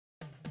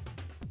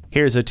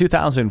Here's a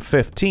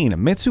 2015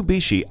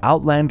 Mitsubishi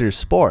Outlander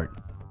Sport.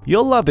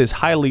 You'll love this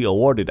highly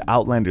awarded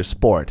Outlander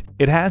Sport.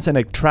 It has an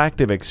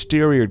attractive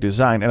exterior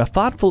design and a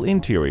thoughtful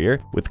interior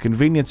with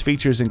convenience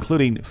features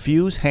including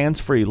Fuse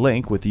hands-free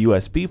link with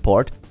USB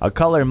port, a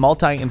color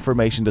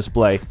multi-information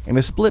display, and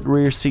a split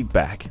rear seat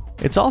back.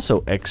 It's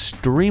also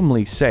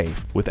extremely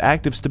safe with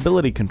active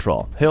stability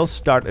control, hill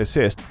start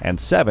assist, and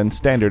 7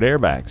 standard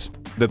airbags.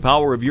 The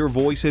power of your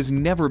voice has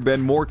never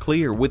been more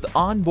clear with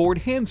onboard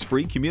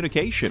hands-free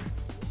communication.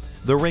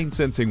 The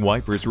rain-sensing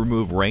wipers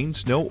remove rain,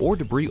 snow, or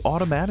debris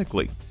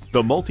automatically.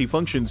 The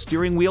multifunction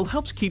steering wheel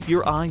helps keep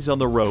your eyes on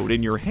the road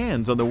and your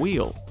hands on the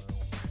wheel.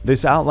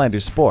 This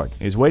Outlander Sport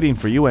is waiting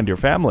for you and your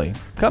family.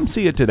 Come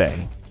see it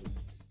today.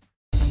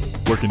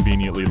 We're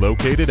conveniently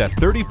located at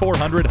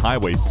 3400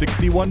 Highway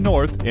 61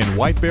 North in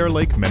White Bear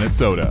Lake,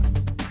 Minnesota.